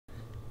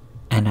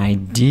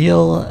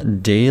Ideal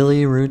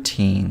Daily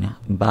Routine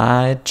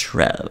by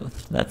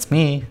Trev. That's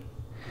me.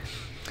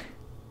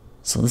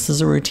 So this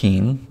is a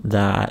routine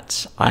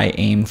that I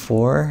aim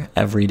for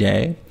every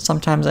day.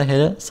 Sometimes I hit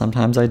it,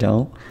 sometimes I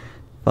don't.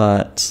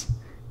 But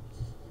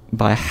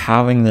by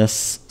having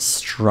this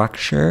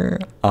structure,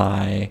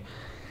 I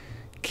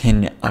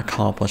can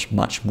accomplish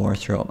much more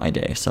throughout my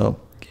day. So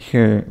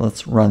here,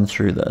 let's run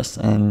through this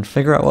and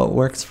figure out what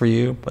works for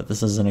you. But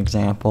this is an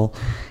example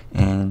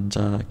and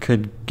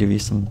could give you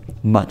some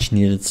much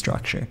needed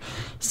structure.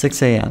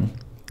 6 a.m.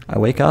 I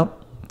wake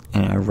up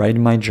and I write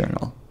in my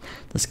journal.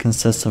 This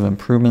consists of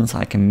improvements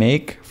I can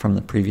make from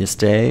the previous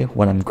day,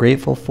 what I'm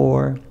grateful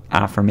for,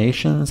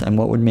 affirmations, and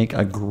what would make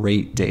a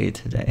great day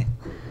today.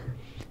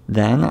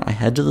 Then I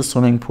head to the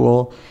swimming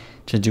pool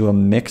to do a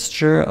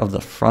mixture of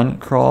the front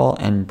crawl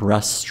and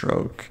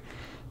breaststroke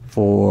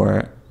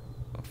for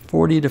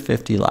 40 to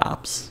 50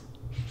 laps.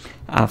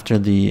 After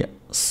the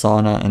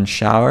sauna and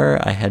shower,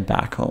 I head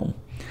back home.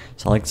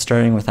 So I like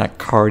starting with that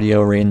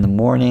cardio right in the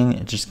morning.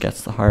 It just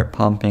gets the heart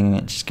pumping.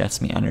 It just gets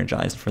me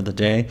energized for the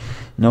day,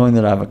 knowing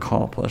that I've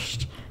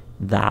accomplished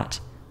that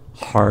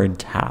hard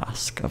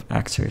task of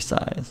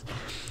exercise.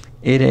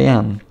 8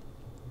 a.m.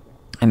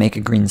 I make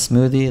a green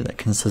smoothie that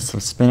consists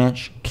of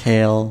spinach,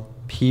 kale,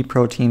 pea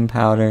protein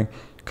powder,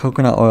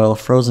 coconut oil,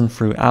 frozen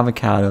fruit,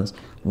 avocados,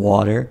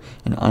 water,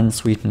 and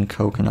unsweetened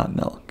coconut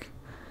milk.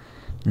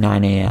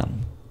 9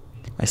 a.m.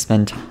 I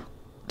spend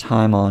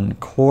time on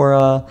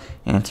Quora,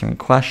 answering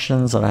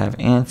questions that I have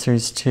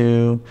answers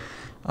to.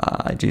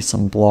 I do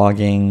some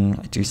blogging.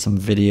 I do some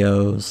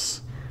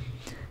videos.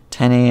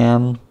 10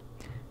 a.m.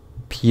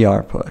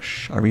 PR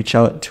push. I reach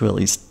out to at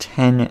least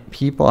 10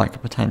 people I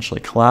could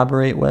potentially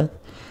collaborate with.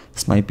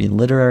 This might be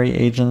literary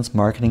agents,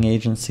 marketing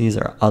agencies,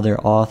 or other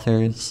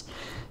authors.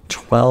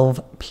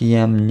 12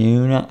 p.m.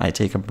 noon, I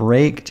take a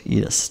break to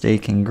eat a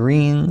steak and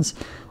greens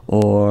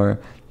or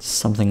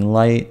something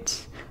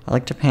light. I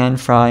like to pan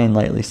fry and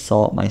lightly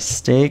salt my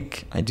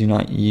steak. I do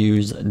not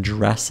use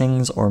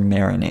dressings or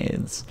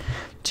marinades.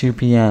 2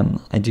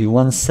 p.m. I do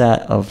one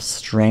set of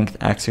strength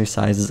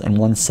exercises and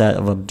one set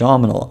of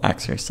abdominal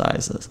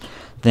exercises.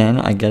 Then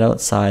I get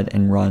outside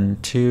and run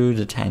 2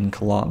 to 10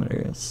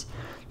 kilometers.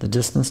 The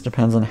distance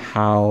depends on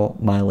how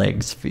my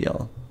legs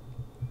feel.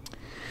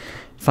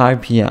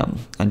 5 p.m.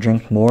 I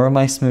drink more of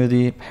my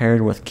smoothie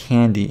paired with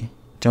candy,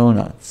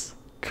 donuts,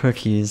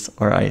 cookies,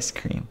 or ice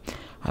cream.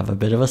 I have a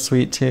bit of a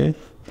sweet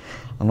tooth.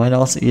 I might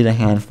also eat a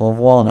handful of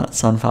walnuts,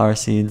 sunflower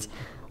seeds,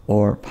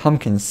 or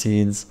pumpkin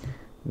seeds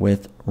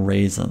with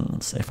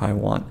raisins if I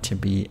want to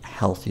be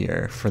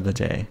healthier for the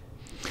day.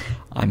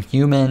 I'm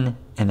human,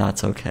 and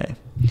that's okay.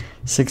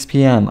 6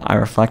 p.m. I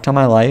reflect on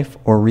my life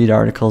or read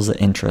articles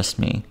that interest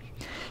me.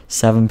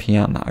 7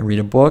 p.m. I read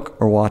a book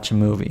or watch a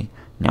movie.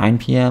 9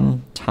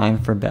 p.m.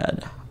 time for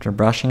bed. After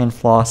brushing and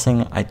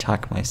flossing, I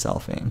tuck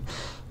myself in.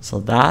 So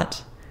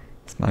that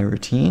is my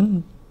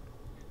routine.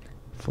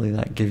 Hopefully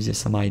that gives you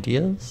some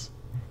ideas.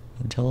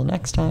 Until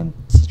next time,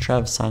 this is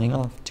Trev signing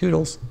off.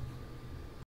 Toodles.